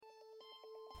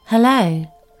Hello,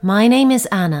 my name is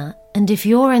Anna, and if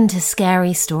you're into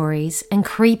scary stories and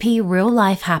creepy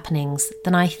real-life happenings,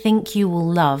 then I think you will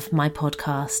love my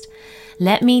podcast.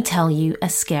 Let me tell you a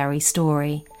scary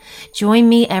story. Join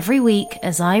me every week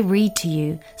as I read to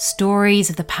you stories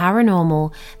of the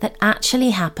paranormal that actually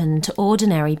happen to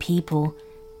ordinary people.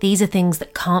 These are things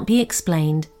that can't be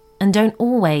explained and don't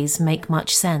always make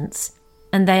much sense,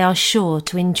 and they are sure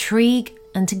to intrigue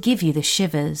and to give you the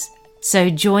shivers.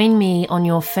 So join me on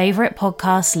your favorite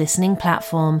podcast listening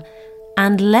platform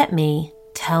and let me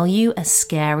tell you a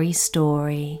scary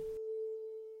story.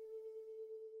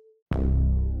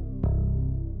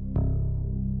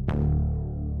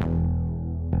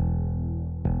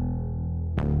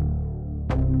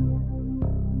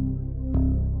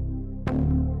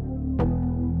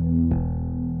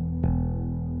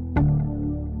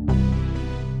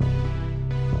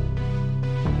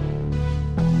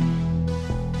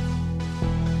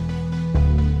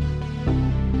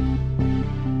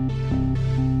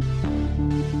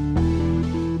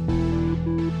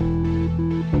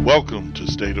 Welcome to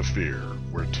State of Fear,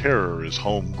 where terror is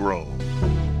homegrown.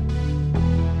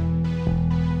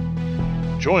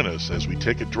 Join us as we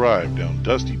take a drive down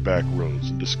dusty back roads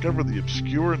and discover the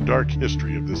obscure and dark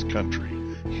history of this country,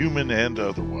 human and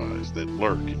otherwise, that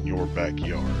lurk in your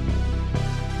backyard.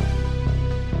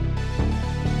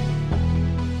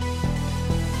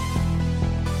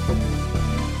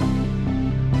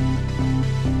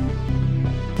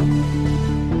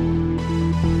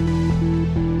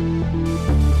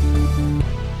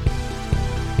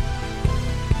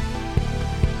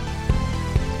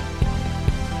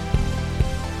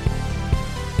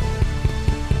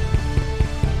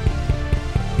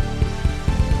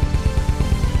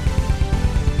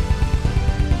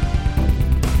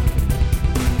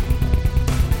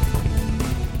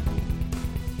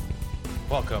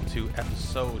 Welcome to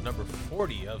episode number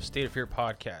 40 of State of Fear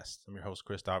Podcast. I'm your host,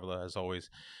 Chris Davila, as always.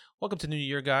 Welcome to New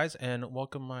Year, guys, and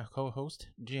welcome my co-host,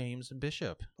 James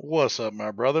Bishop. What's up,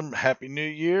 my brother? Happy New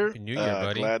Year. Happy New Year,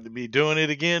 buddy. Glad to be doing it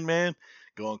again, man.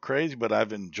 Going crazy, but I've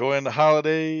been enjoying the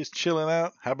holidays, chilling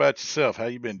out. How about yourself? How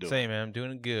you been doing? Same, man. I'm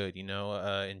doing good,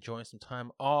 enjoying some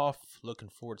time off. Looking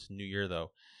forward to New Year,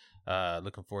 though.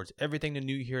 Looking forward to everything the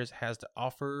New Year's has to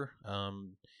offer.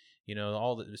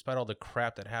 Despite all the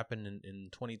crap that happened in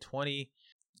 2020,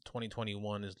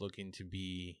 2021 is looking to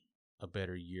be a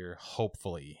better year,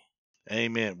 hopefully.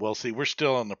 Amen. Well, see, we're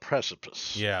still on the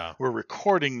precipice. Yeah. We're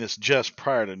recording this just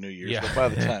prior to New Year's, Yeah. but by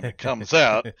the time it comes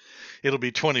out, it'll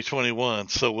be 2021.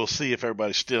 So we'll see if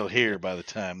everybody's still here by the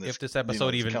time this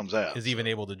episode even comes out. Is even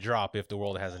able to drop if the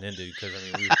world hasn't ended. Because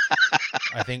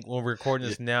I think when we're recording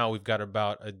this now, we've got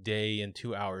about a day and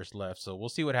 2 hours left. So we'll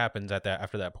see what happens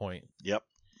after that point. Yep.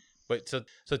 But so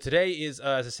today is,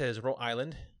 as I said, is Rhode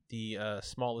Island, the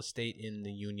smallest state in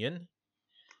the Union.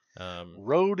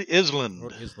 Rhode Island.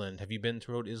 Rhode Island. Have you been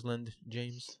to Rhode Island,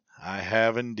 James? I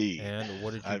have indeed. And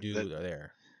what did you do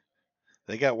there?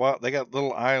 They got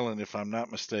little island, if I'm not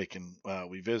mistaken.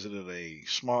 We visited a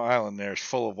small island there. It's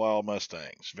full of wild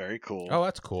mustangs. Very cool. Oh,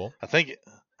 that's cool. I think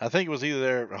it was either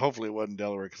there. Hopefully, it wasn't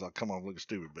Delaware because I'll come off looking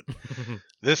stupid. But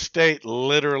this state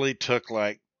literally took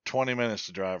like 20 minutes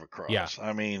to drive across. Yeah.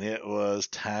 I mean, it was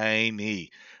tiny.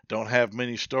 Don't have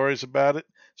many stories about it.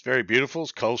 It's very beautiful.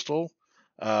 It's coastal.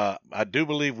 I do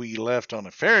believe we left on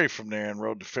a ferry from there and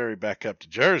rode the ferry back up to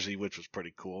Jersey, which was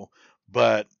pretty cool.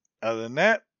 But other than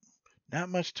that, not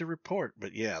much to report.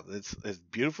 But yeah, it's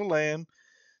beautiful land.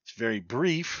 It's very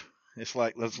brief. It's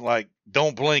like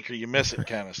don't blink or you miss it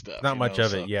kind of stuff. Not much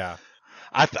of it, yeah.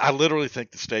 I literally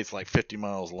think the state's like 50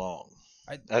 miles long.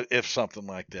 If something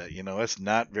like that, it's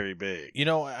not very big.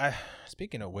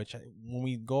 Speaking of which, when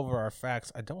we go over our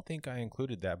facts, I don't think I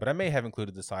included that, but I may have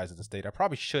included the size of the state. I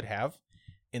probably should have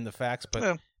in the facts, but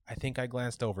yeah. I think I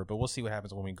glanced over. But we'll see what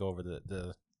happens when we go over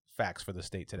the facts for the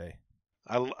state today.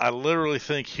 I literally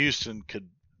think Houston could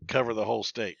cover the whole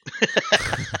state.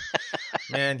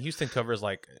 Man, Houston covers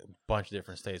like a bunch of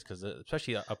different states because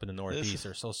especially up in the Northeast,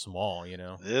 they're so small,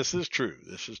 This is true.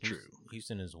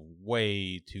 Houston is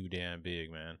way too damn big,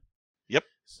 man. Yep.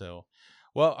 So,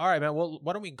 well, all right, man. Well,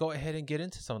 why don't we go ahead and get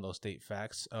into some of those state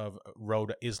facts of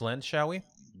Rhode Island, shall we?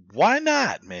 Why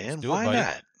not, man? Why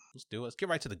not? Let's do it. Let's get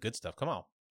right to the good stuff. Come on.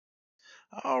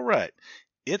 All right.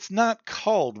 It's not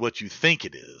called what you think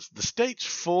it is. The state's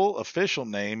full official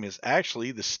name is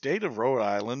actually the State of Rhode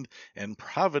Island and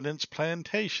Providence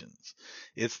Plantations.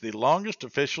 It's the longest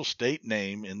official state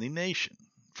name in the nation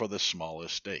for the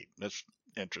smallest state. That's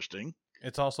interesting.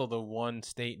 It's also the one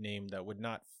state name that would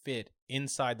not fit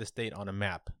inside the state on a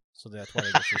map. So that's why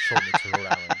they just shortened it to Rhode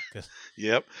Island.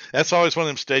 Yep. That's always one of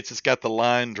them states that's got the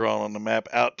line drawn on the map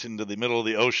out into the middle of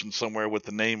the ocean somewhere with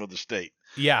the name of the state.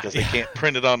 Yeah. Because they can't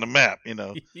print it on the map,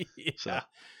 So Yeah. it's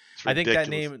I think that ridiculous.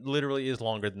 name literally is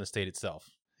longer than the state itself.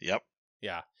 Yep.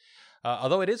 Yeah.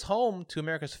 Although it is home to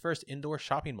America's first indoor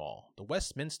shopping mall, the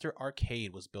Westminster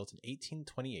Arcade was built in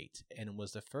 1828 and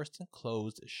was the first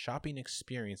enclosed shopping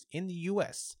experience in the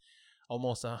U.S.,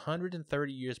 almost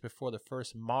 130 years before the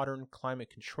first modern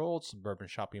climate-controlled suburban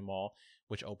shopping mall,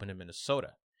 which opened in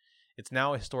Minnesota. It's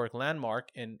now a historic landmark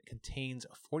and contains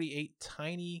 48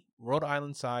 tiny Rhode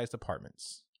Island-sized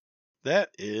apartments. That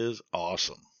is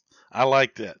awesome. I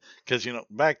like that because,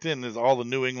 back then, all the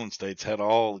New England states had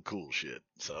all the cool shit.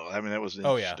 So, that was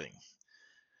interesting.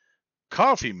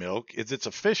 Coffee milk is its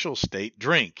official state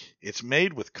drink. It's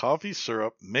made with coffee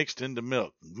syrup mixed into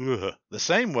milk. Ugh. The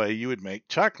same way you would make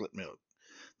chocolate milk.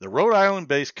 The Rhode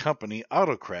Island-based company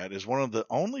Autocrat is one of the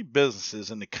only businesses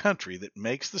in the country that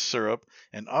makes the syrup,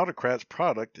 and Autocrat's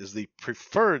product is the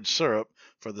preferred syrup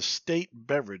for the state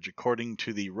beverage according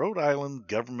to the Rhode Island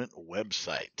government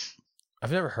website.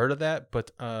 I've never heard of that,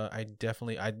 but I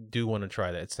do want to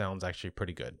try that. It sounds actually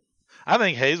pretty good. I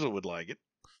think Hazel would like it.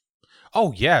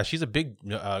 Oh yeah, she's a big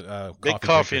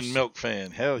coffee and milk fan.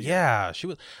 Hell yeah. Yeah, she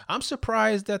was. I'm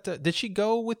surprised that did she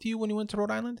go with you when you went to Rhode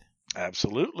Island?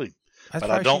 Absolutely. But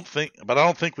I don't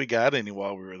think we got any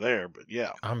while we were there. But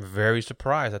yeah, I'm very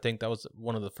surprised. I think that was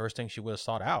one of the first things she would have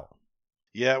sought out.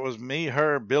 Yeah, it was me,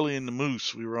 her, Billy, and the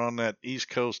Moose. We were on that East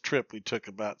Coast trip we took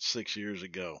about 6 years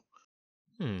ago.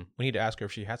 We need to ask her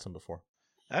if she had some before.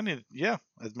 Yeah.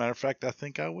 As a matter of fact, I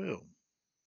think I will.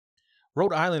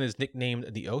 Rhode Island is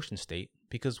nicknamed the Ocean State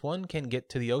because one can get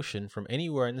to the ocean from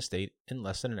anywhere in the state in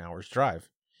less than an hour's drive.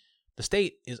 The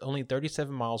state is only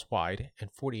 37 miles wide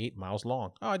and 48 miles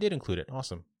long. Oh, I did include it.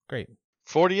 Awesome. Great.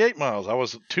 48 miles. I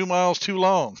was 2 miles too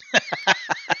long.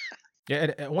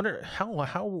 Yeah, I wonder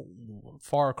how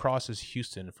far across is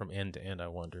Houston from end to end, I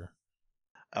wonder.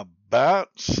 About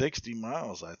 60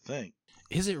 miles, I think.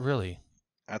 Is it really?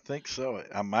 I think so.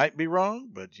 I might be wrong,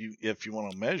 but if you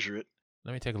want to measure it.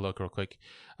 Let me take a look real quick.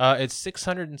 It's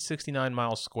 669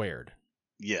 miles squared.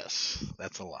 Yes,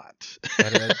 that's a lot.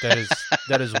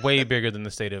 that is way bigger than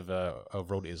the state of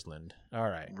Rhode Island. All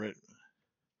right.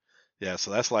 Yeah,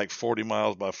 so that's like 40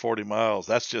 miles by 40 miles.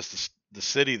 That's just the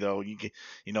city, though.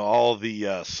 All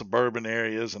the suburban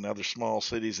areas and other small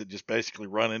cities that just basically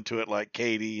run into it, like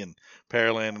Katy and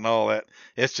Pearland and all that.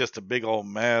 It's just a big old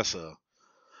mass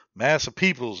of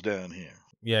peoples down here.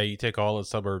 Yeah, you take all the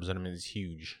suburbs, and it's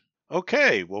huge.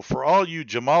 Okay, well, for all you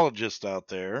gemologists out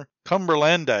there,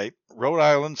 Cumberlandite, Rhode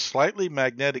Island's slightly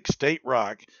magnetic state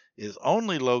rock, is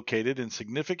only located in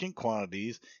significant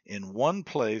quantities in one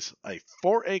place, a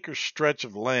 4-acre stretch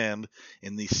of land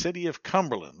in the city of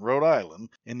Cumberland, Rhode Island.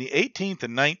 In the 18th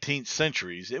and 19th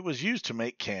centuries, it was used to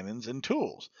make cannons and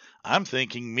tools. I'm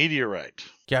thinking meteorite.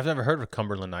 Yeah, I've never heard of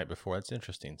Cumberlandite before. That's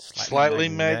interesting. Slightly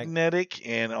magnetic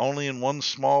and only in one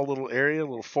small little area, a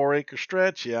little 4-acre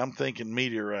stretch. Yeah, I'm thinking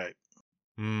meteorite.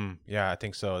 Yeah, I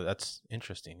think so. That's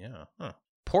interesting. Yeah. Huh.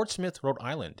 Portsmouth, Rhode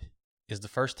Island is the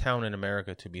first town in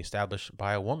America to be established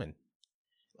by a woman.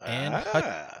 Anne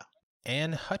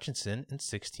Hutchinson in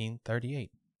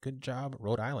 1638. Good job,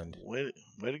 Rhode Island. Way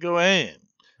to go, Anne.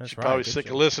 She's probably sick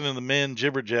of listening to the men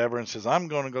jibber jabber and says, I'm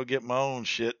going to go get my own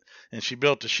shit. And she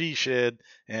built a she shed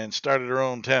and started her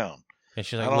own town. And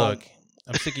she's like, look,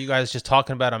 I'm sick of you guys just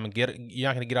talking about it. You're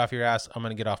not going to get off your ass. I'm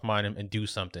going to get off mine and do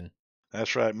something.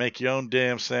 That's right. Make your own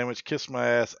damn sandwich. Kiss my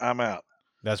ass. I'm out.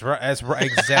 That's right. That's right.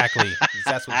 Exactly.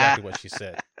 That's exactly what she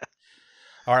said.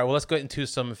 All right. Well, let's get into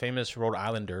some famous Rhode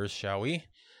Islanders, shall we?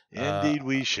 Indeed,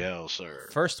 we shall, sir.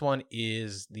 First one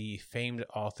is the famed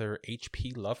author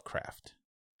H.P. Lovecraft.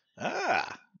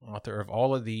 Author of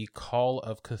all of the Call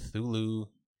of Cthulhu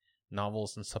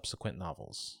novels and subsequent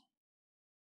novels.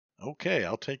 Okay,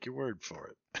 I'll take your word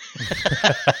for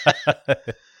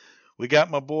it. We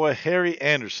got my boy Harry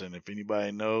Anderson. If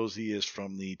anybody knows, he is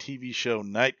from the TV show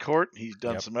Night Court. He's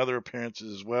done some other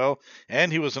appearances as well,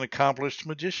 and he was an accomplished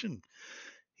magician.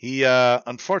 He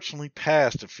unfortunately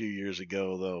passed a few years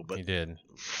ago, though. But he did.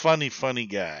 Funny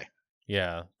guy.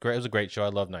 Yeah, great. It was a great show. I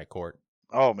love Night Court.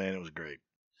 Oh, man, it was great.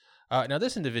 Now,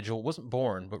 this individual wasn't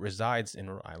born, but resides in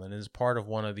Rhode Island and is part of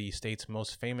one of the state's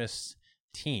most famous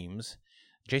teams,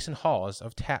 Jason Hawes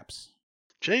of TAPS.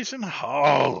 Jason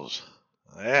Hawes.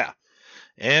 Yeah.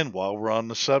 And while we're on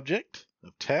the subject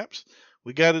of TAPS,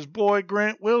 we got his boy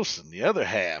Grant Wilson, the other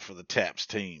half of the TAPS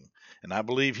team. And I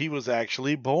believe he was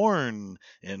actually born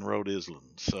in Rhode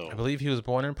Island. So I believe he was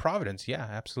born in Providence. Yeah,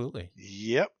 absolutely.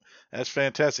 Yep. That's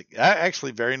fantastic.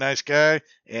 Actually, very nice guy.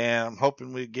 And I'm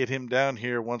hoping we get him down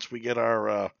here once we get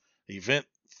our event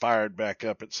fired back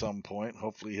up at some point.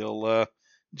 Hopefully he'll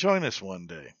join us one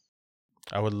day.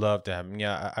 I would love to have him.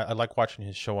 Yeah, I like watching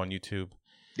his show on YouTube.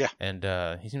 Yeah. And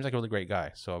he seems like a really great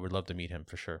guy, so I would love to meet him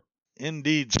for sure.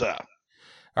 Indeed, sir.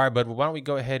 All right, bud. Well, why don't we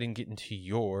go ahead and get into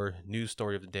your news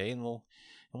story of the day, and we'll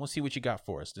see what you got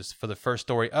for us. This is for the first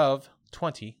story of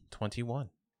 2021.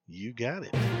 You got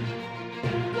it.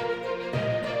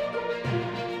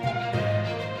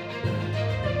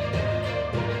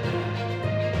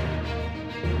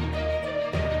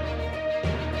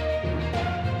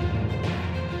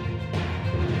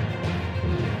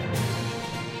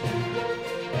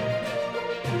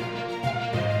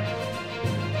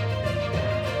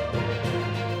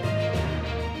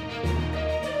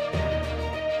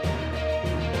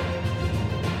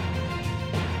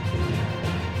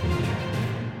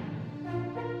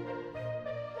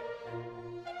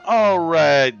 All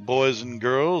right, boys and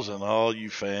girls, and all you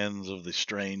fans of the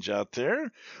strange out there,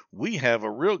 we have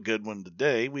a real good one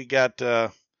today. We got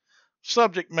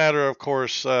subject matter, of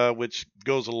course, which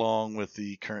goes along with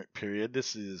the current period.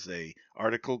 This is a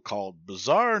article called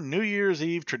Bizarre New Year's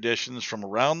Eve Traditions from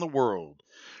Around the World.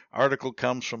 Article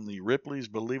comes from the Ripley's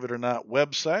Believe It or Not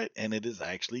website, and it is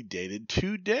actually dated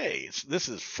today. This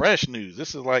is fresh news.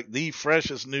 This is like the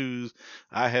freshest news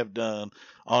I have done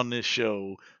on this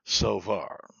show so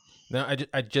far. Now,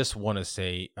 I just want to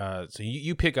say, so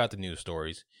you pick out the news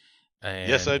stories. And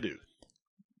yes, I do.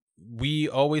 We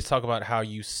always talk about how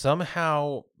you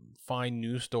somehow find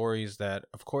news stories that,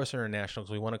 of course, are international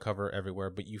because we want to cover everywhere,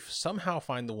 but you somehow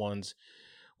find the ones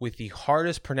with the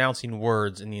hardest pronouncing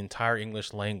words in the entire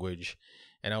English language.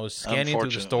 And I was scanning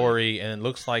through the story, and it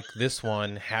looks like this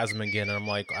one has them again. And I'm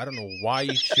like, I don't know why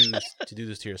you choose to do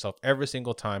this to yourself every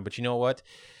single time, but you know what?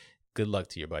 Good luck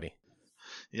to you, buddy.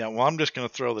 Yeah, well, I'm just going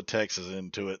to throw the Texas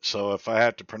into it. So if I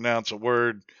have to pronounce a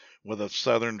word with a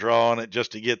southern draw on it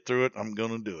just to get through it, I'm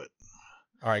going to do it.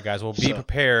 All right, guys. Well, be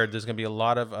prepared. There's going to be a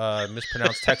lot of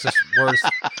mispronounced Texas words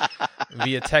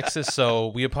via Texas, so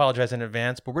we apologize in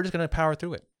advance, but we're just going to power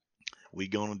through it. We're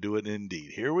going to do it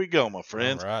indeed. Here we go, my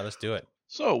friends. All right, let's do it.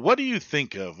 So what do you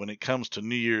think of when it comes to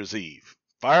New Year's Eve?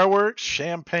 Fireworks,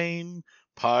 champagne,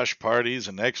 posh parties,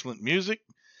 and excellent music?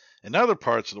 In other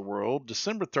parts of the world,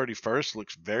 December 31st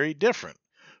looks very different.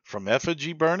 From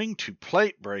effigy burning to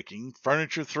plate breaking,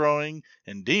 furniture throwing,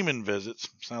 and demon visits.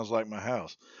 Sounds like my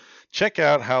house. Check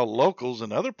out how locals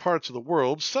in other parts of the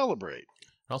world celebrate.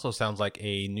 It also sounds like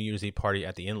a New Year's Eve party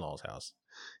at the in-laws' house.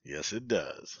 Yes, it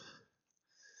does.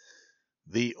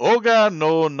 The Oga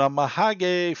no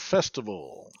Namahage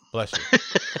Festival. Bless you.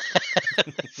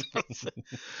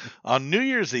 On New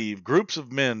Year's Eve, groups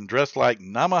of men dressed like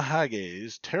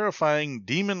Namahages, terrifying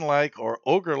demon-like or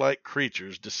ogre-like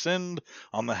creatures, descend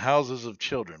on the houses of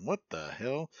children. What the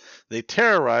hell? They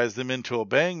terrorize them into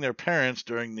obeying their parents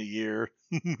during the year.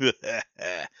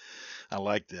 I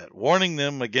like that. Warning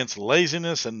them against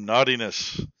laziness and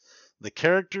naughtiness. The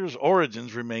characters'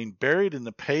 origins remain buried in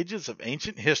the pages of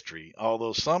ancient history,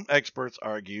 although some experts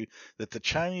argue that the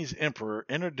Chinese emperor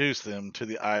introduced them to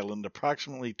the island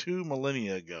approximately 2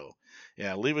 millennia ago.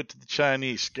 Yeah, leave it to the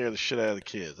Chinese, scare the shit out of the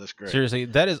kids. That's great. Seriously,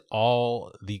 that is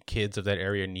all the kids of that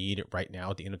area need right now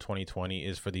at the end of 2020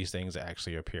 is for these things to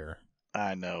actually appear.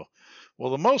 I know. Well,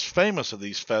 the most famous of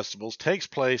these festivals takes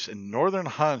place in northern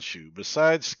Honshu.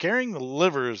 Besides scaring the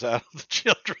livers out of the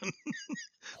children,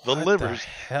 the livers.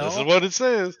 This is what it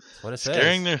says. That's what it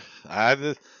scaring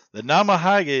says. The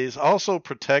Namahages also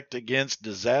protect against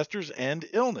disasters and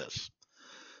illness.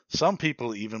 Some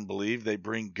people even believe they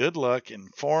bring good luck in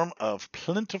form of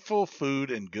plentiful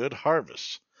food and good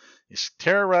harvests. You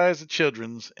terrorize the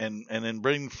children and then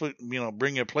bring food,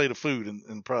 bring a plate of food in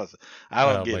the process.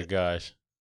 I don't get it. Oh my gosh.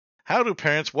 How do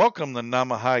parents welcome the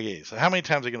Namahages? How many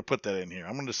times are they going to put that in here?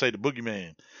 I'm going to say the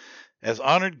boogeyman. As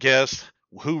honored guests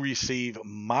who receive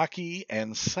maki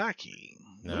and sake.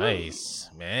 Nice.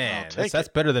 Ooh, man. That's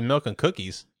better than milk and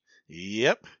cookies.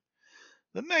 Yep.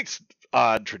 The next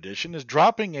odd tradition is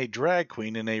dropping a drag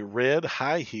queen in a red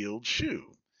high-heeled shoe.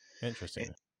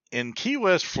 Interesting. In Key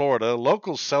West, Florida,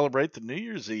 locals celebrate the New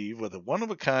Year's Eve with a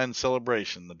one-of-a-kind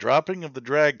celebration, the dropping of the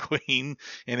drag queen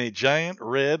in a giant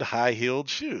red high-heeled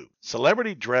shoe.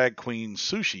 Celebrity drag queen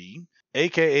Sushi,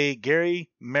 a.k.a. Gary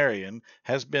Marion,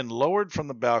 has been lowered from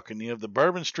the balcony of the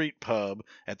Bourbon Street pub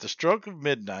at the stroke of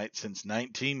midnight since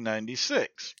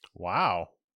 1996.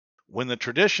 Wow. When the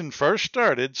tradition first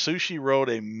started, Sushi rode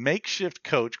a makeshift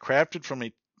coach crafted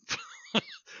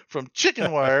from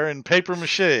chicken wire and paper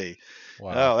mache.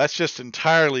 Wow. Oh, that's just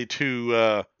entirely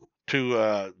too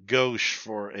gauche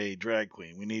for a drag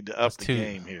queen. We need to up the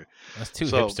game here. That's too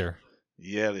hipster.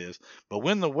 Yeah, it is. But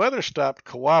when the weather stopped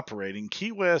cooperating,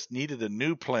 Key West needed a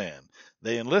new plan.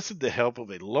 They enlisted the help of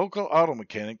a local auto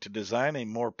mechanic to design a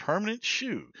more permanent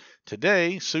shoe.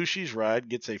 Today, Sushi's Ride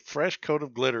gets a fresh coat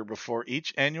of glitter before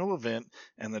each annual event,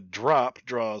 and the drop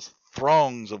draws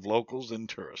throngs of locals and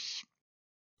tourists.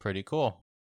 Pretty cool.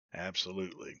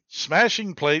 Absolutely.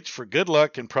 Smashing plates for good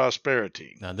luck and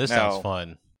prosperity. Now this sounds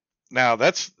fun. Now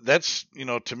that's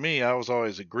to me, I was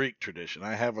always a Greek tradition.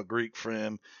 I have a Greek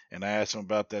friend, and I ask them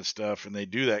about that stuff, and they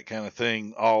do that kind of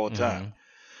thing all the time.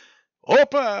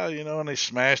 Opa, and they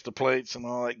smash the plates and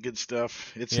all that good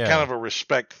stuff. It's kind of a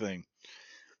respect thing.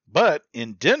 But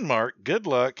in Denmark, good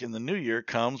luck in the new year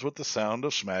comes with the sound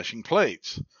of smashing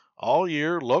plates. All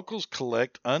year, locals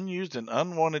collect unused and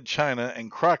unwanted china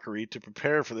and crockery to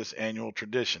prepare for this annual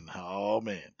tradition. Oh,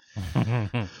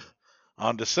 man.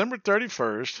 On December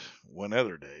 31st, when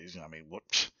other days,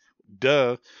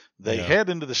 they head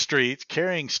into the streets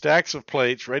carrying stacks of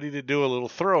plates ready to do a little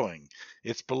throwing.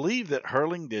 It's believed that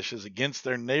hurling dishes against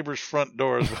their neighbors' front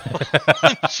doors will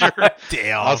ensure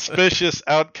auspicious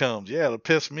outcomes. Yeah, it'll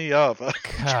piss me off.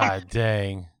 God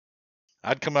dang.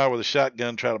 I'd come out with a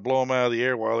shotgun, try to blow them out of the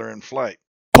air while they're in flight.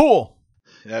 Pull!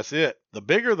 That's it. The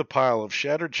bigger the pile of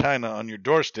shattered china on your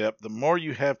doorstep, the more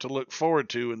you have to look forward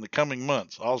to in the coming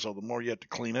months. Also, the more you have to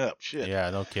clean up. Shit. Yeah,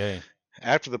 no kidding.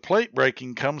 After the plate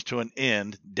breaking comes to an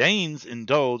end, Danes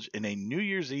indulge in a New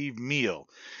Year's Eve meal.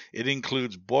 It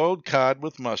includes boiled cod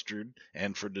with mustard,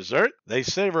 and for dessert, they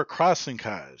savor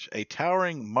krassenkage, a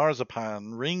towering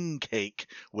marzipan ring cake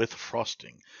with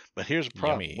frosting. But here's the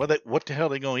problem. Yummy. What the hell are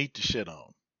they going to eat the shit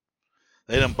on?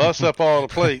 They done bust up all the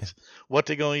plates. What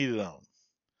they going to eat it on?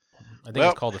 I think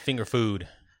it's called the finger food.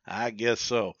 I guess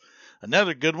so.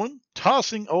 Another good one,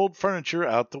 tossing old furniture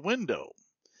out the window.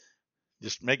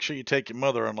 Just make sure you take your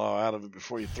mother-in-law out of it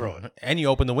before you throw it. And you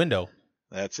open the window.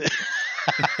 That's it.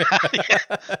 Yeah,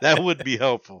 that would be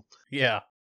helpful. Yeah.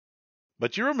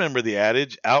 But you remember the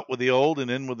adage, out with the old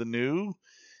and in with the new?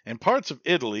 In parts of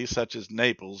Italy, such as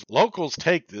Naples, locals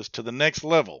take this to the next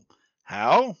level.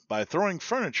 How? By throwing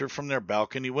furniture from their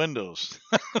balcony windows.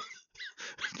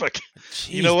 But Jeez,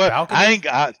 you know what? balcony?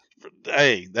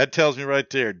 Hey, that tells me right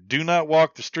there. Do not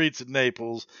walk the streets of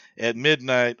Naples at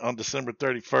midnight on December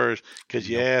 31st because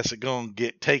your ass is going to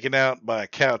get taken out by a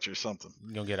couch or something.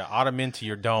 You're going to get an ottoman to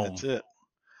your dome. That's it.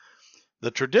 The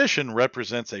tradition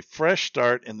represents a fresh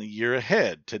start in the year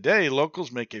ahead. Today,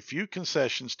 locals make a few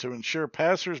concessions to ensure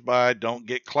passersby don't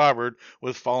get clobbered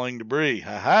with falling debris.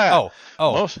 Ha-ha.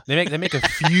 They make a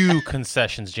few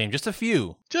concessions, James. Just a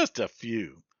few. Just a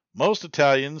few. Most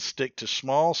Italians stick to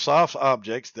small, soft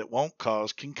objects that won't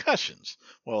cause concussions.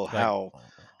 Well,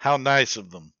 how nice of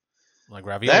them. Like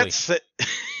ravioli. That's it.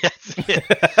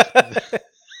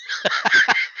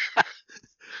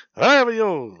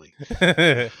 Ravioli.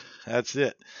 That's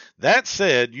it. That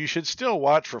said, you should still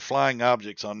watch for flying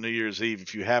objects on New Year's Eve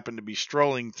if you happen to be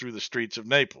strolling through the streets of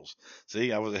Naples.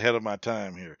 See, I was ahead of my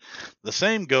time here. The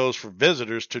same goes for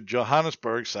visitors to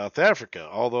Johannesburg, South Africa.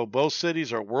 Although both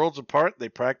cities are worlds apart, they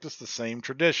practice the same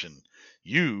tradition.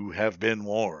 You have been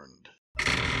warned.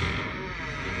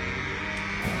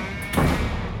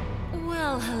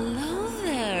 Well, hello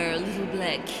there, little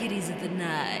black kitties of the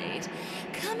night.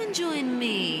 Come and join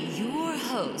me, your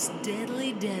host,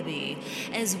 Deadly Debbie,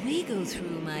 as we go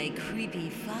through my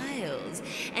creepy files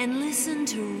and listen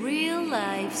to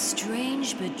real-life,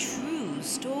 strange but true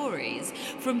stories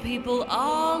from people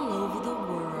all over the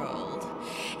world.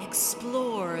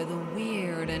 Explore the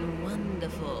weird and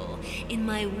wonderful in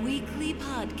my weekly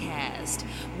podcast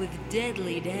with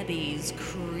Deadly Debbie's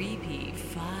Creepy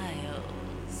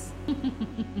Files.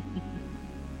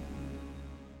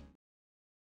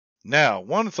 Now,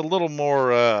 one that's a little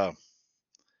more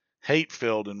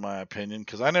hate-filled in my opinion,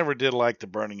 because I never did like the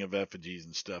burning of effigies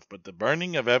and stuff, but the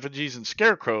burning of effigies and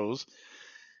scarecrows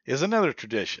is another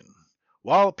tradition.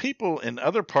 While people in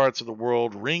other parts of the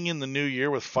world ring in the new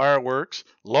year with fireworks,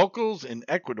 locals in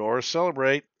Ecuador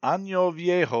celebrate Año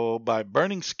Viejo by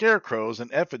burning scarecrows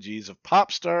and effigies of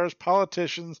pop stars,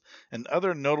 politicians, and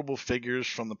other notable figures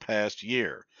from the past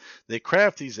year. They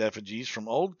craft these effigies from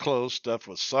old clothes stuffed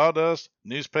with sawdust,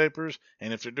 newspapers,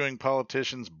 and if they're doing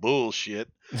politicians,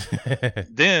 bullshit.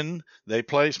 Then they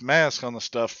place masks on the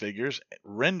stuffed figures,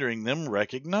 rendering them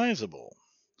recognizable.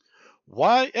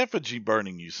 Why effigy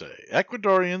burning, you say?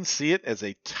 Ecuadorians see it as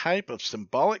a type of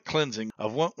symbolic cleansing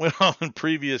of what went on in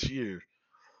previous years.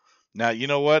 Now, you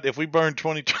know what? If we burn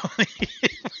 2020,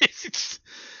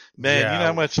 man, you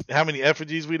know how many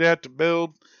effigies we'd have to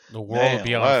build? The world would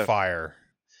be on fire.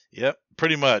 Yep,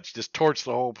 pretty much. Just torch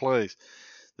the whole place.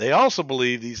 They also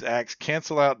believe these acts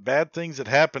cancel out bad things that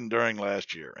happened during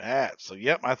last year. So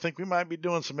yep, I think we might be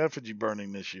doing some effigy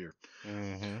burning this year.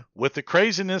 Mm-hmm. With the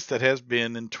craziness that has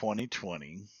been in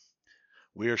 2020,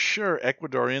 we are sure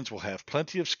Ecuadorians will have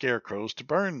plenty of scarecrows to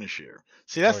burn this year.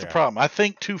 See, that's the problem. I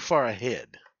think too far ahead.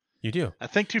 You do. I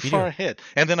think too far ahead.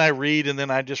 And then I read, and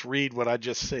then I just read what I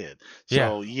just said.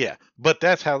 So, Yeah. But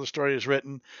that's how the story is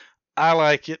written. I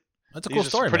like it. That's a These cool are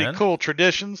story, some pretty man. cool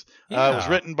traditions. It was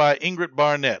written by Ingrid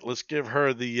Barnett. Let's give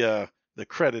her the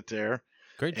credit there.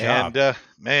 Great job. And,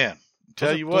 man,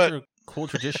 tell you what. Those are cool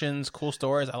traditions, cool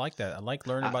stories. I like that. I like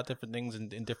learning about different things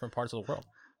in different parts of the world.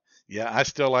 Yeah, I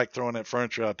still like throwing that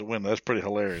furniture out the window. That's pretty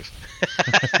hilarious.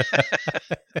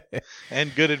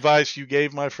 And good advice you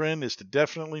gave, my friend, is to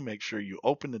definitely make sure you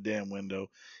open the damn window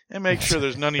and make sure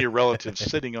there's none of your relatives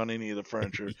sitting on any of the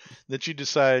furniture that you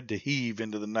decide to heave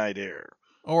into the night air.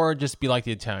 Or just be like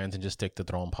the Italians and just stick to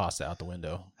throwing pasta out the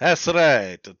window. That's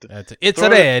right. It's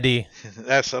ready.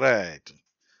 That's right.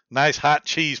 Nice hot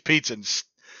cheese pizza and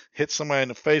hit somebody in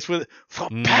the face with it.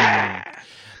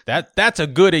 That's a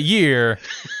good a year.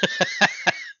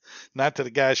 Not to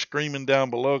the guy screaming down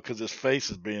below because his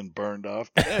face is being burned off.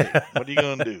 But hey, what are you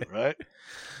going to do, right?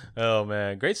 Oh,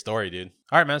 man. Great story, dude.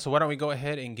 All right, man. So why don't we go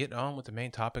ahead and get on with the main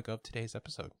topic of today's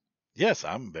episode? Yes,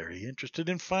 I'm very interested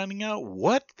in finding out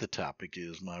what the topic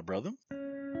is, my brother.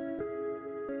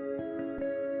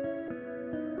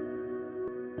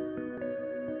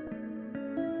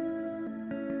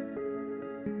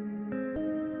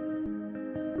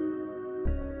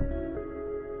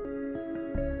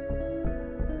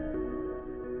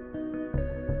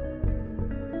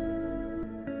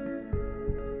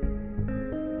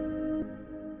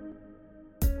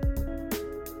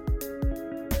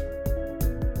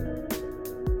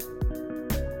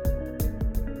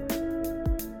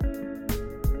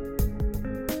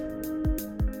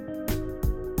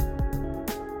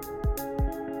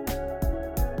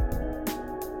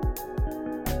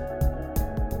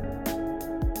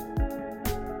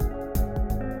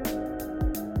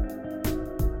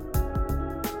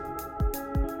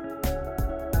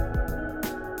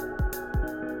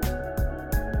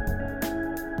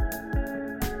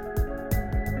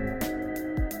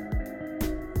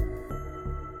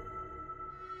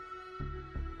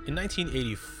 In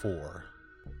 1984,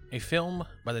 a film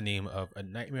by the name of A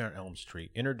Nightmare on Elm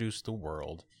Street introduced the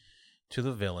world to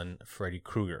the villain Freddy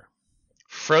Krueger.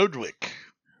 Frederick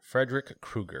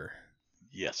Krueger.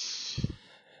 Yes.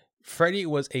 Freddy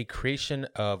was a creation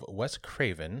of Wes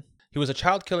Craven. He was a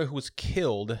child killer who was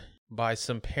killed by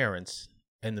some parents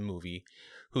in the movie,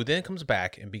 who then comes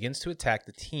back and begins to attack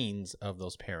the teens of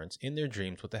those parents in their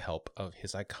dreams with the help of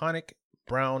his iconic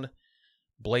brown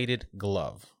bladed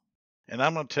glove. And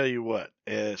I'm going to tell you what,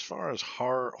 as far as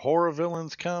horror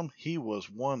villains come, he was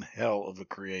one hell of a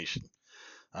creation.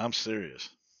 I'm serious.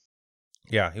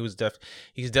 Yeah, he's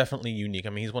definitely unique. I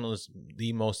mean, he's one of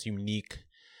the most unique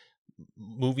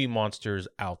movie monsters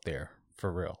out there,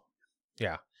 for real.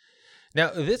 Yeah. Now,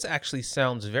 this actually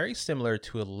sounds very similar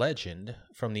to a legend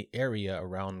from the area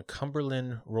around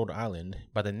Cumberland, Rhode Island,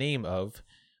 by the name of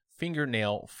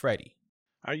Fingernail Freddy.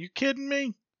 Are you kidding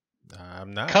me?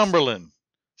 I'm not. Cumberland.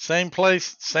 Same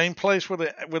place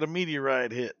where a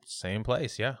meteorite hit. Same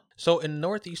place, yeah. So in the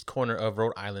northeast corner of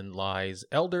Rhode Island lies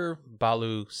Elder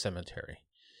Balu Cemetery.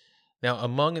 Now,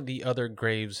 among the other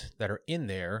graves that are in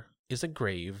there is a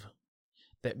grave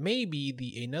that may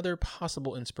be another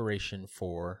possible inspiration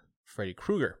for Freddy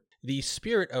Krueger. The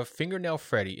spirit of Fingernail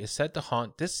Freddy is said to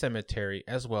haunt this cemetery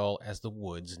as well as the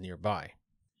woods nearby.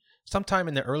 Sometime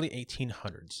in the early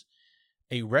 1800s,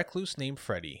 a recluse named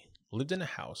Freddy lived in a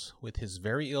house with his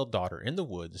very ill daughter in the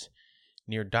woods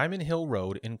near Diamond Hill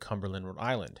Road in Cumberland, Rhode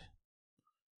Island.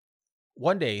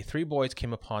 One day, 3 boys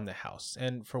came upon the house,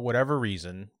 and for whatever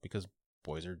reason, because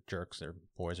boys are jerks,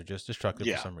 boys are just destructive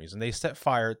for some reason, they set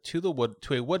fire to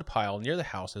a wood pile near the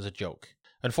house as a joke.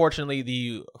 Unfortunately,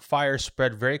 the fire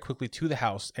spread very quickly to the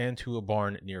house and to a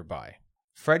barn nearby.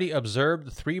 Freddy observed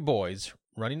the 3 boys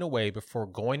running away before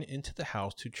going into the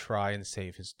house to try and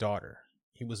save his daughter.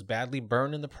 He was badly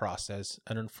burned in the process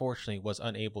and unfortunately was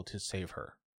unable to save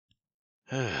her.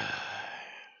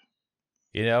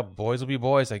 Boys will be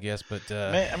boys, I guess, but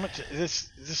man,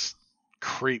 this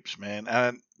creeps,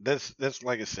 man. That's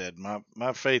like I said,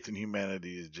 my faith in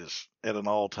humanity is just at an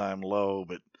all-time low,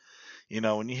 but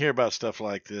when you hear about stuff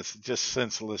like this, just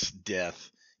senseless death,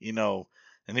 and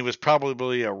he was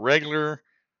probably a regular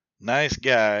nice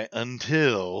guy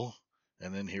until,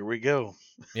 and then here we go.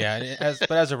 Yeah, but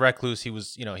as a recluse, he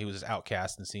was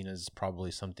outcast and seen as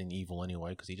probably something evil anyway,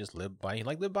 because he just lived by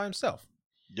himself.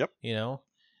 Yep.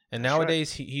 And That's right.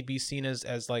 nowadays he'd be seen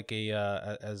as like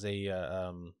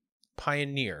a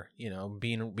pioneer,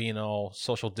 being all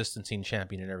social distancing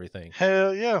champion and everything.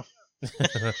 Hell yeah.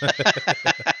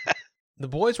 The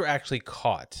boys were actually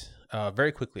caught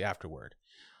very quickly afterward,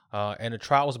 and a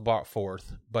trial was brought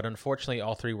forth, but unfortunately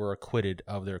all three were acquitted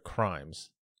of their crimes.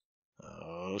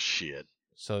 Oh shit.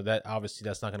 So that's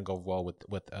not going to go well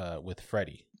with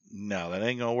Freddie. No, that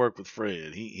ain't gonna work with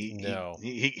Fred. No.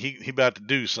 He about to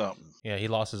do something. Yeah, he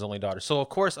lost his only daughter. So of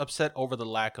course, upset over the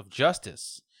lack of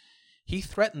justice, he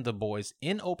threatened the boys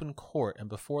in open court and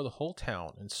before the whole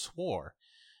town and swore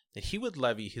that he would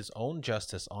levy his own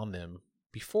justice on them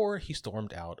before he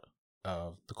stormed out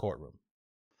of the courtroom.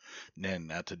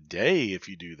 Now today, if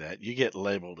you do that, you get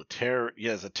labeled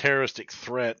as a terroristic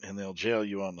threat, and they'll jail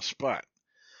you on the spot.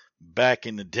 Back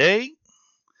in the day,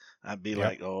 I'd be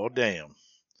like, oh damn,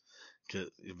 'cause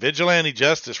vigilante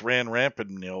justice ran rampant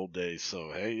in the old days.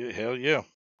 So hey, hell yeah.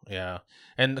 Yeah,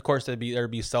 and of course there'd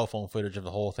be cell phone footage of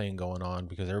the whole thing going on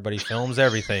because everybody films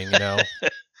everything,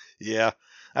 Yeah,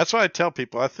 that's why I tell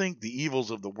people I think the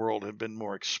evils of the world have been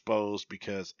more exposed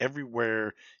because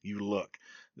everywhere you look,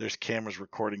 there's cameras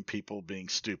recording people being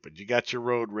stupid. You got your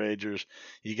road ragers,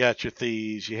 you got your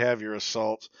thieves, you have your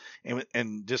assaults,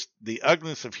 and just the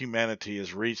ugliness of humanity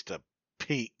has reached a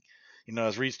peak.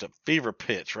 Has reached a fever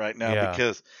pitch right now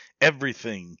because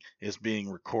everything is being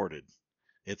recorded.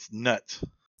 It's nuts.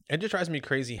 It just drives me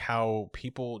crazy how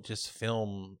people just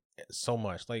film so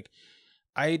much. Like,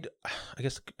 I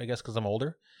guess because I'm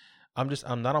older, I'm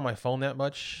not on my phone that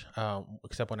much,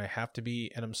 except when I have to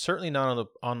be, and I'm certainly not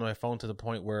on my phone to the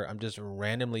point where I'm just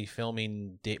randomly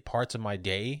filming parts of my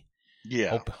day.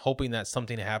 Yeah, hoping that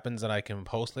something happens that I can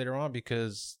post later on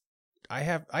because I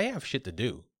have shit to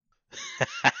do.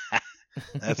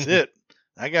 That's it.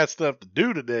 I got stuff to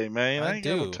do today, man. I ain't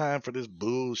got no do. time for this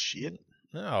bullshit.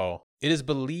 No. It is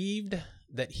believed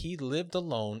that he lived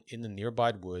alone in the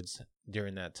nearby woods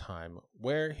during that time,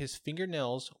 where his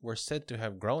fingernails were said to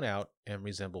have grown out and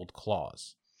resembled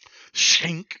claws.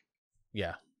 Shink.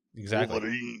 Yeah,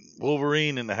 exactly.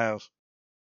 Wolverine in the house.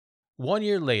 1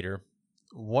 year later,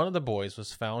 one of the boys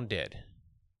was found dead.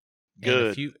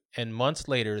 Good. And months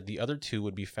later, the other two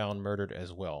would be found murdered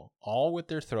as well, all with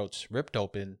their throats ripped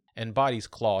open and bodies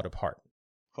clawed apart.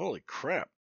 Holy crap.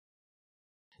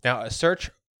 Now, a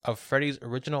search of Freddie's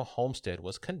original homestead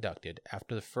was conducted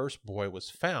after the first boy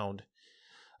was found.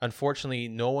 Unfortunately,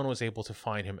 no one was able to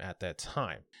find him at that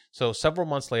time. So several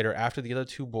months later, after the other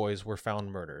two boys were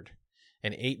found murdered,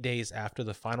 and 8 days after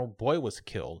the final boy was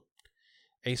killed,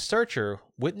 a searcher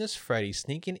witnessed Freddie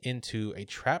sneaking into a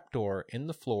trapdoor in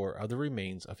the floor of the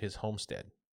remains of his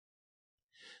homestead.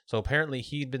 So apparently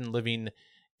he'd been living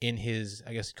in his,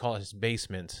 I guess you'd call it his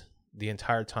basement the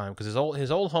entire time, because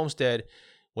his old homestead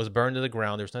was burned to the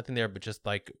ground. There was nothing there but just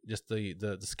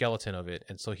the skeleton of it.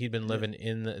 And so he'd been living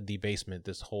in the basement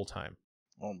this whole time.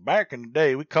 Well, back in the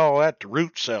day, we call that the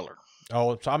root cellar.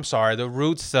 Oh, I'm sorry, the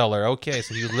root cellar. Okay,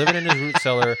 so he was living in his root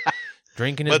cellar,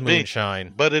 drinking his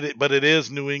moonshine. But it is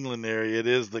New England area. It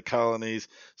is the colonies.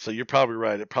 So you're probably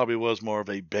right. It probably was more of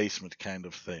a basement kind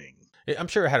of thing. I'm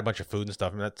sure it had a bunch of food and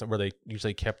stuff. I mean, that's where they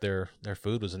usually kept their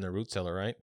food, was in their root cellar,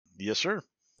 right? Yes, sir.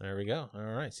 There we go. All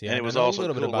right. See, and it was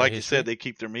also cool. Like you said, they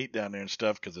keep their meat down there and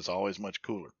stuff because it's always much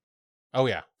cooler. Oh,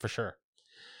 yeah, for sure.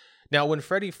 Now, when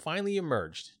Freddie finally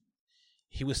emerged,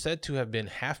 he was said to have been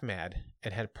half mad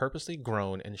and had purposely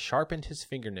grown and sharpened his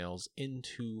fingernails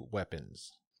into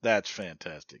weapons. That's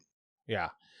fantastic. Yeah.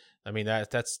 I mean,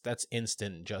 that's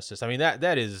instant justice. I mean,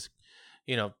 that is,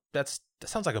 that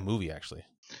sounds like a movie, actually.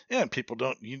 Yeah, and people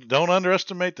don't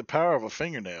underestimate the power of a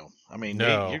fingernail. I mean,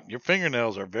 no. your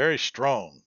fingernails are very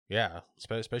strong. Yeah,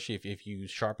 especially if you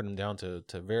sharpen them down to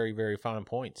very, very fine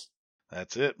points.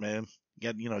 That's it, man.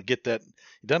 You got get that.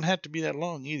 It doesn't have to be that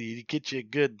long either. You get you a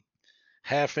good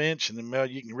 ½ inch, and then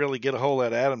you can really get a hold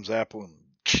of that Adam's apple and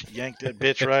yank that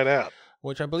bitch right out.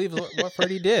 Which I believe is what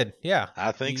Freddie did. Yeah,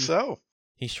 I think so.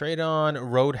 He straight on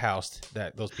roadhoused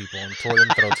those people and tore them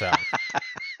throats out.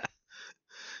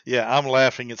 Yeah, I'm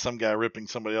laughing at some guy ripping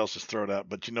somebody else's throat out,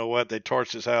 but you know what? They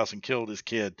torched his house and killed his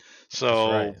kid.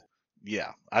 So, right.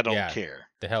 Yeah, I don't care.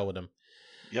 The hell with him.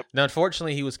 Yep. Now,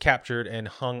 unfortunately, he was captured and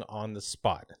hung on the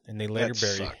spot, and they later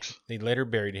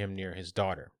buried him near his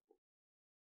daughter.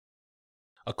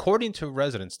 According to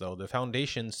residents, though, the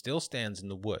foundation still stands in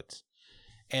the woods,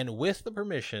 and with the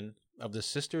permission of the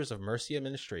Sisters of Mercy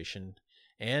Administration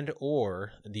and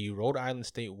or the Rhode Island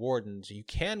State Wardens, you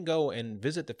can go and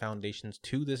visit the foundations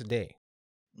to this day.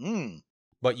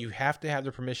 But you have to have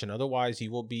their permission, otherwise you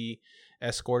will be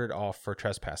escorted off for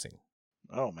trespassing.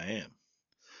 Oh, man.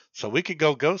 So we could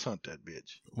go ghost hunt that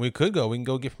bitch. We could go. We can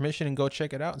go get permission and go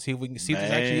check it out and see if we can see if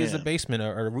there actually is a Man. basement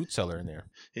or a root cellar in there.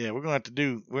 Yeah, we're gonna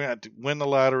have to win the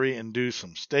lottery and do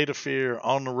some State of Fear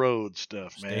on the road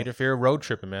stuff, man. State of Fear road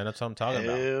tripping, man. That's what I'm talking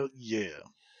about. Hell yeah.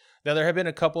 Now, there have been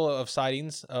a couple of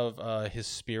sightings of his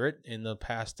spirit in the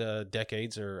past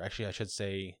decades, or actually, I should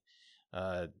say,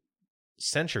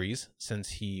 centuries since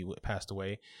he passed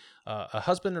away. A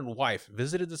husband and wife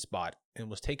visited the spot and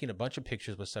was taking a bunch of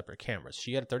pictures with separate cameras.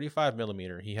 She had a 35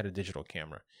 millimeter. He had a digital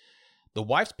camera. The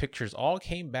wife's pictures all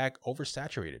came back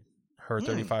oversaturated, her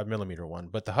 35 millimeter one,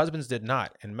 but the husband's did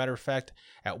not. And matter of fact,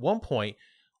 at one point,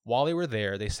 while they were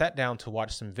there, they sat down to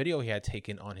watch some video he had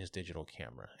taken on his digital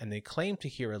camera, and they claimed to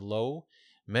hear a low,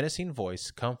 menacing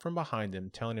voice come from behind him,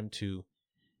 telling him to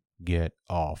get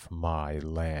off my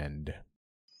land.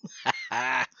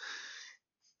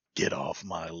 Get off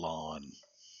my lawn.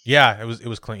 Yeah, it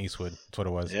was Clint Eastwood. That's what it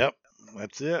was. Yep,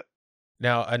 that's it.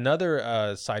 Now,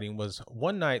 another sighting was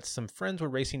one night some friends were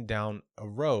racing down a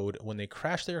road when they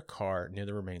crashed their car near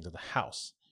the remains of the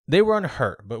house. They were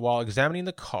unhurt, but while examining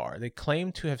the car, they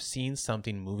claimed to have seen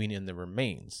something moving in the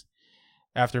remains.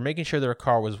 After making sure their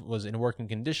car was in working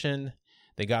condition,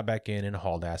 they got back in and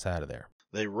hauled ass out of there.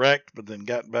 They wrecked, but then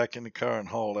got back in the car and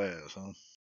hauled ass, huh?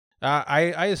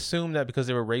 I assume that because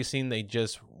they were racing, they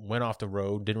just went off the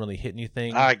road, didn't really hit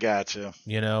anything. I gotcha.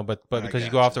 You know, but because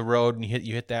you go off the road and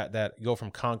you hit that you go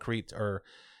from concrete or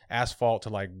asphalt to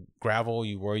like gravel,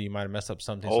 you might have messed up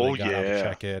something, so they got out to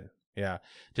check it. Yeah,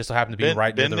 just so happened to be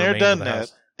right near the remains of the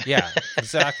house. Yeah,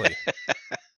 exactly.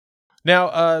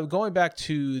 Now, going back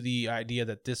to the idea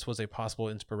that this was a possible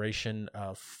inspiration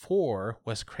for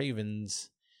Wes Craven's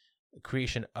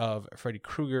creation of Freddy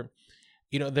Krueger,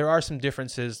 you know, there are some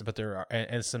differences, but there are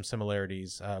and some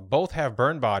similarities. Both have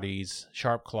burn bodies,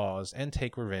 sharp claws, and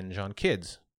take revenge on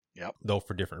kids. Yep. Though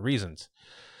for different reasons.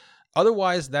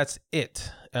 Otherwise, that's it.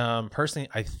 Personally,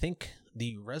 I think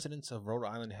the residents of Rhode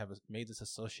Island have made this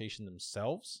association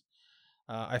themselves.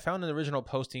 I found the original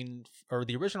postings,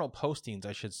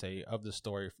 I should say, of the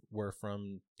story were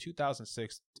from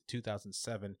 2006 to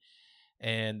 2007,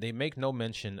 and they make no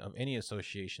mention of any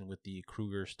association with the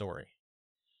Krueger story.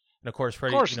 And of course,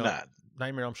 Freddy, not.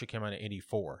 Nightmare on Elm Street came out in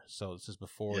 '84, so this is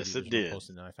before yes, the it did.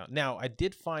 posting that I found. Now, I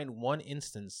did find one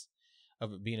instance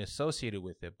of it being associated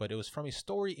with it, but it was from a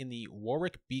story in the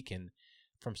Warwick Beacon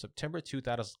from September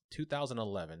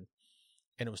 2011,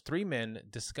 and it was three men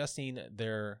discussing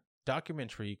their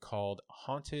documentary called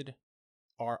Haunted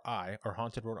RI, or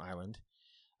Haunted Rhode Island,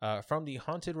 from the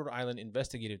Haunted Rhode Island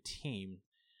investigative team.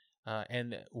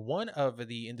 And one of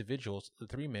the individuals, the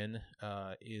three men,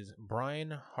 is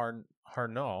Brian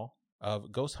Harnall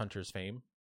of Ghost Hunters fame.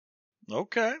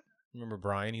 Okay. Remember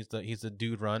Brian? He's the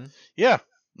dude run. Yeah.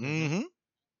 Mm-hmm.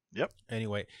 Yep.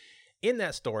 Anyway, in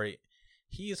that story,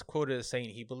 he is quoted as saying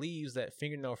he believes that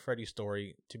Fingernail Freddy's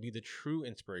story to be the true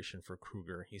inspiration for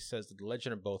Krueger. He says that the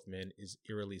legend of both men is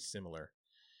eerily similar.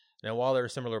 Now, while there are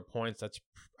similar points,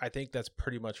 I think that's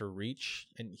pretty much a reach,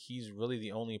 and he's really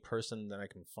the only person that I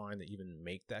can find that even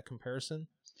make that comparison.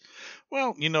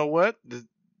 Well, you know what?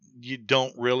 You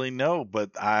don't really know,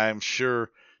 but I'm sure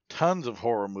tons of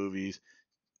horror movies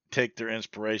take their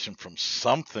inspiration from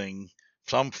something,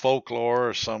 some folklore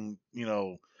or some,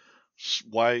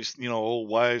 old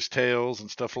wives' tales and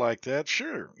stuff like that.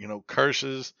 Sure,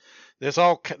 curses. There's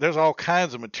all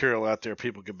kinds of material out there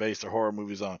people could base their horror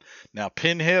movies on. Now,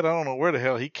 Pinhead, I don't know where the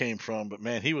hell he came from, but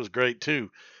man, he was great too.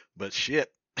 But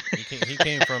shit, he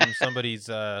came from somebody's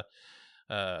what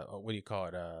do you call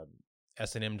it?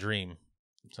 S&M dream,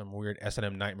 some weird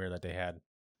S&M nightmare that they had.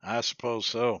 I suppose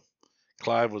so.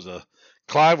 Clive was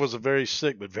a very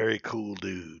sick but very cool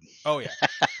dude. Oh yeah,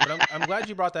 but I'm glad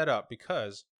you brought that up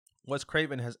because Wes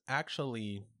Craven has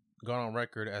actually gone on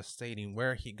record as stating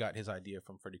where he got his idea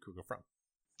from Freddy Krueger from.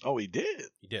 Oh, he did?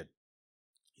 He did.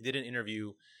 He did an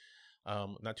interview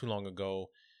not too long ago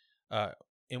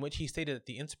in which he stated that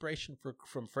the inspiration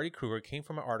from Freddy Krueger came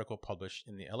from an article published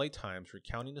in the LA Times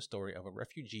recounting the story of a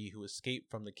refugee who escaped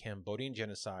from the Cambodian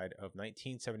genocide of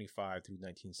 1975 through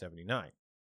 1979.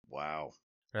 Wow.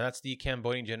 Now, that's the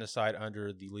Cambodian genocide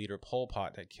under the leader Pol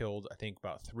Pot that killed, I think,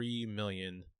 about 3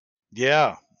 million.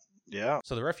 Yeah. Yeah.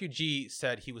 So the refugee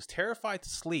said he was terrified to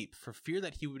sleep for fear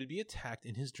that he would be attacked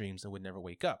in his dreams and would never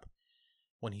wake up.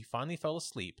 When he finally fell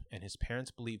asleep and his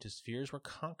parents believed his fears were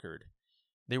conquered,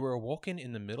 they were awoken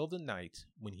in the middle of the night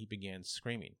when he began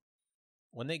screaming.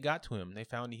 When they got to him, they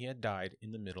found he had died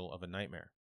in the middle of a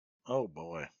nightmare. Oh,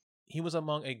 boy. He was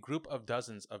among a group of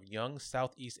dozens of young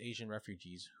Southeast Asian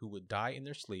refugees who would die in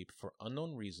their sleep for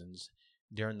unknown reasons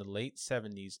during the late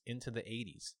 70s into the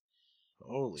 80s.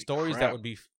 Holy Stories crap.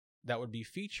 that would be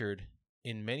featured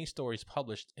in many stories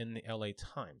published in the LA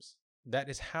Times. That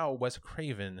is how Wes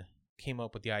Craven came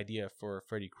up with the idea for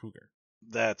Freddy Krueger.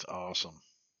 That's awesome.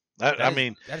 That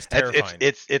is terrifying.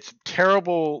 It's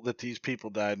terrible that these people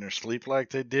died in their sleep like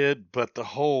they did, but the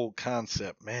whole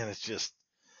concept, man, it's just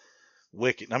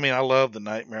wicked. I mean, I love the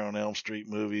Nightmare on Elm Street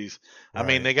movies. I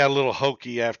mean, they got a little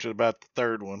hokey after about the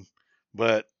third one,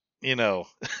 but But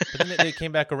then they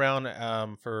came back around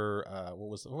for what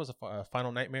was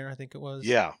Final Nightmare, I think it was.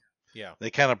 Yeah. Yeah.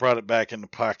 They kind of brought it back in the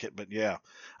pocket, but yeah.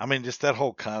 I mean, just that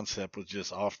whole concept was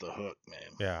just off the hook,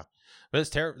 man. Yeah. But it's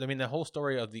terrible. I mean, the whole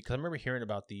story of because I remember hearing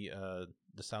about the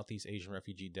Southeast Asian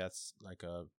refugee deaths like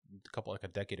a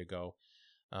decade ago.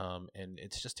 And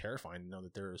it's just terrifying to know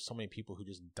that there are so many people who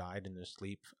just died in their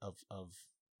sleep of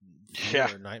fear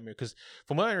or nightmare. Because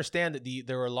from what I understand, that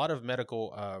there were a lot of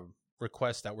medical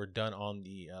requests that were done on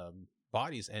the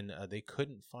bodies, and they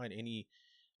couldn't find any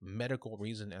medical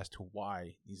reason as to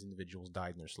why these individuals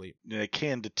died in their sleep. They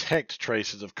can detect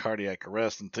traces of cardiac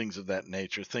arrest and things of that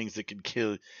nature, things that can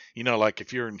kill, like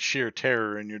if you're in sheer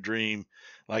terror in your dream,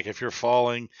 like if you're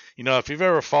falling, if you've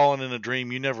ever fallen in a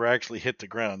dream, you never actually hit the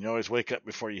ground. You always wake up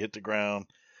before you hit the ground.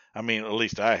 I mean, at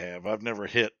least I have. I've never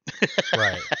hit.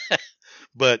 Right.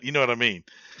 But you know what I mean?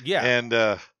 Yeah.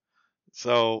 And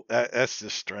so that's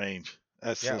just strange.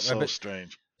 That's so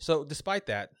strange. So despite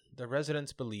that, the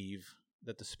residents believe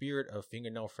that the spirit of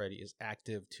Fingernail Freddy is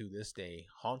active to this day,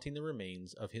 haunting the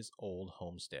remains of his old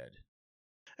homestead.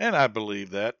 And I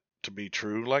believe that to be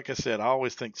true. Like I said, I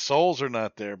always think souls are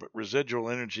not there, but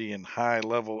residual energy and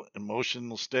high-level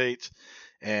emotional states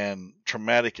and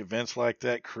traumatic events like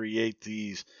that create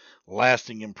these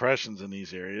lasting impressions in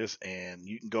these areas, and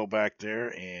you can go back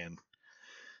there and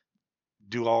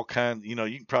do all kinds, you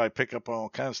can probably pick up on all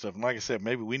kinds of stuff. And like I said,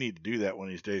 maybe we need to do that one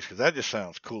of these days because that just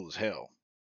sounds cool as hell.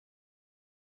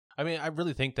 I mean, I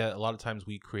really think that a lot of times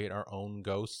we create our own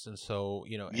ghosts, and so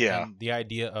and the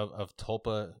idea of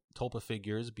tulpa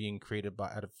figures being created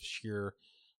out of sheer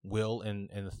will and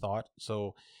thought.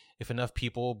 So, if enough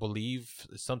people believe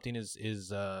something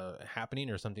is happening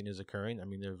or something is occurring, I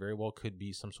mean, there very well could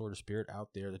be some sort of spirit out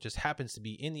there that just happens to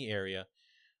be in the area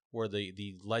where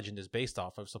the legend is based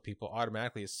off of. So people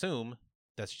automatically assume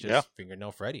that's just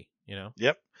Fingernail Freddy.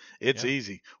 Yep. It's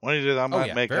easy. One of these I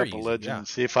might make up a legend and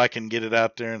see if I can get it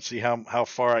out there and see how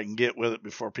far I can get with it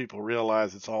before people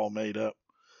realize it's all made up.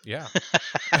 Yeah.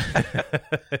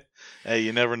 Hey,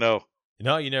 you never know.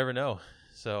 No, you never know.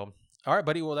 So, all right,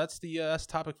 buddy. Well, that's the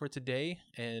topic for today.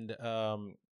 And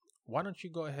why don't you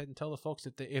go ahead and tell the folks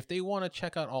if they want to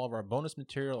check out all of our bonus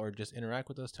material or just interact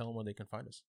with us, tell them where they can find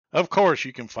us. Of course,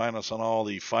 you can find us on all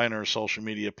the finer social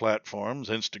media platforms,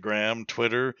 Instagram,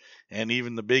 Twitter, and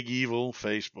even the big evil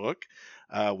Facebook.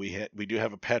 We do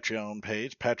have a Patreon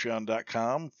page,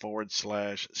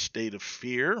 patreon.com/State of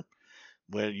Fear,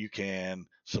 where you can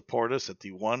support us at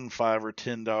the $1, $5, or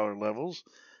 $10 levels.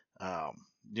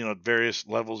 Various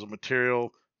levels of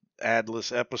material,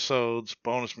 adless episodes,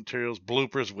 bonus materials,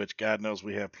 bloopers, which God knows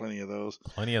we have plenty of those.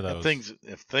 And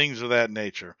things of that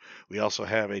nature. We also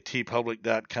have a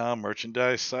tpublic.com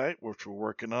merchandise site, which we're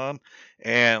working on.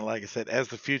 And like I said, as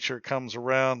the future comes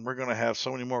around, we're going to have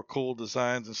so many more cool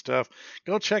designs and stuff.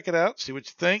 Go check it out. See what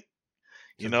you think.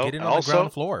 Get in on the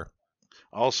ground floor.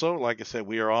 Also, like I said,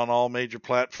 we are on all major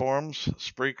platforms.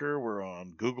 Spreaker, we're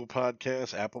on Google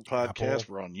Podcasts, Apple Podcasts,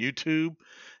 we're on YouTube.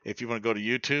 If you want to go to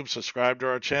YouTube, subscribe to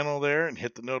our channel there and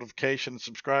hit the notification and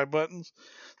subscribe buttons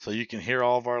so you can hear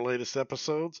all of our latest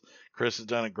episodes. Chris has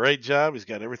done a great job. He's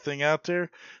got everything out there.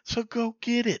 So go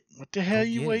get it. What the hell are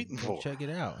you waiting for? Check it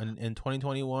out. And in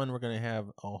 2021, we're going to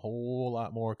have a whole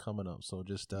lot more coming up. So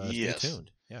just stay tuned.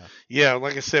 Yeah,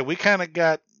 like I said,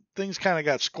 things kind of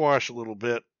got squashed a little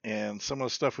bit, and some of the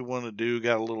stuff we wanted to do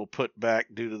got a little put back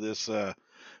due to this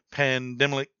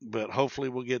pandemic, but hopefully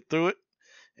we'll get through it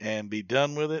and be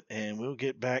done with it, and we'll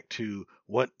get back to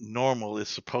what normal is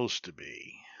supposed to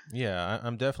be. Yeah,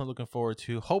 I'm definitely looking forward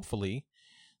to, hopefully,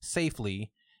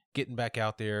 safely getting back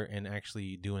out there and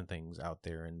actually doing things out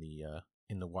there in the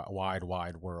wide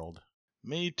world.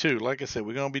 Me too. Like I said,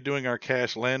 we're going to be doing our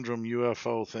Cash Landrum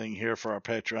UFO thing here for our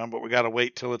Patreon, but we got to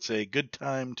wait till it's a good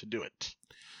time to do it.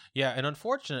 Yeah, and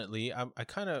unfortunately, I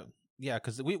kind of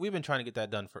because we've been trying to get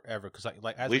that done forever. Because as we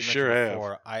mentioned sure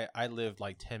before, I lived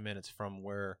like 10 minutes from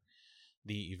where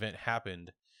the event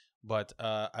happened, but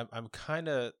I kind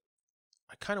of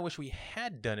wish we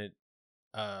had done it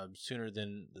sooner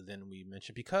than we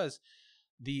mentioned, because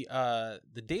the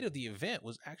date of the event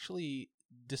was actually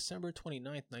December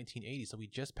 29th, 1980. So we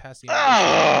just passed the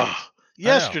anniversary.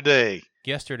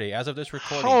 Yesterday, as of this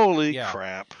recording. Holy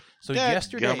crap. So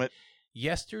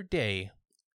yesterday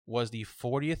was the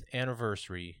 40th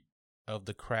anniversary of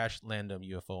the crash landom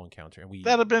UFO encounter, and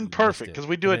That'd have been we missed perfect it. because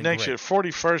we do it Would've been next year,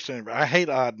 great. 41st anniversary. I hate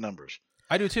odd numbers.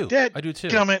 I do too. Dead I do too.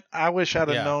 gummit. I wish I'd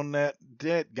have Yeah. known that.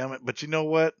 Dead gummit. But you know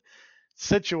what?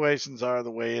 Situations are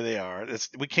the way they are.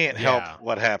 We can't help Yeah.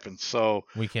 what happens. So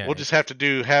We can't. we'll just have to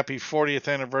do happy 40th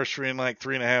anniversary in like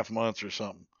 3.5 months or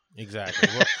something. Exactly.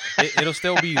 Well, it'll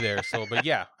still be there. So, but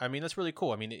yeah, I mean, that's really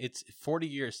cool. I mean, it's 40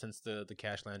 years since the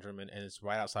cash landrum, and it's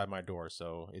right outside my door.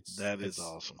 So it's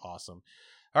awesome. Awesome.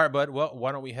 All right, bud. Well,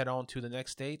 why don't we head on to the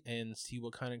next state and see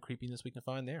what kind of creepiness we can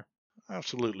find there?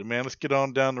 Absolutely, man. Let's get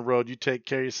on down the road. You take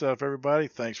care of yourself, everybody.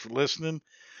 Thanks for listening.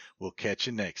 We'll catch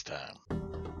you next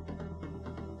time.